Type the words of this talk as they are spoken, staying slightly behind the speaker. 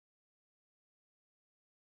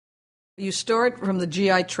You start from the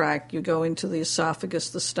GI tract, you go into the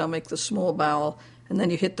esophagus, the stomach, the small bowel, and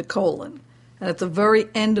then you hit the colon. And at the very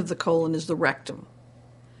end of the colon is the rectum.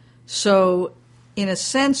 So, in a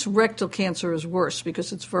sense, rectal cancer is worse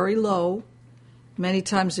because it's very low. Many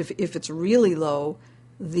times, if it's really low,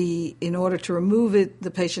 in order to remove it,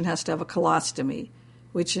 the patient has to have a colostomy,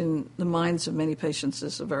 which in the minds of many patients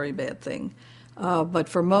is a very bad thing. But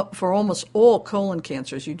for almost all colon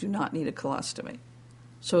cancers, you do not need a colostomy.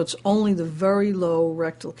 So it's only the very low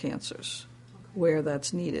rectal cancers where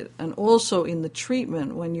that's needed. And also in the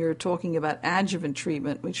treatment, when you're talking about adjuvant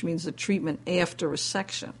treatment, which means the treatment after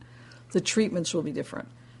resection, the treatments will be different.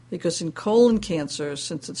 Because in colon cancer,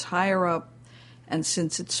 since it's higher up and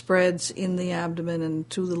since it spreads in the abdomen and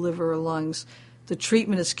to the liver or lungs, the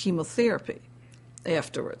treatment is chemotherapy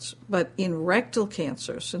afterwards. But in rectal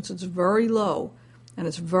cancer, since it's very low and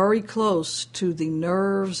it's very close to the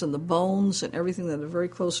nerves and the bones and everything that are very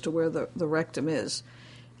close to where the rectum is,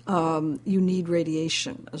 you need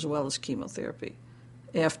radiation as well as chemotherapy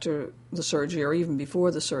after the surgery or even before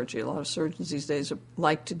the surgery. A lot of surgeons these days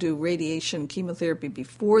like to do radiation chemotherapy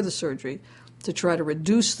before the surgery to try to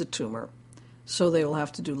reduce the tumor so they will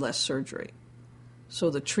have to do less surgery. So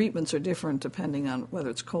the treatments are different depending on whether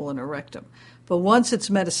it's colon or rectum. But once it's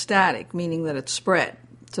metastatic, meaning that it's spread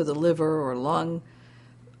to the liver or lung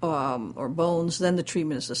or bones, then the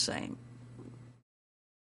treatment is the same.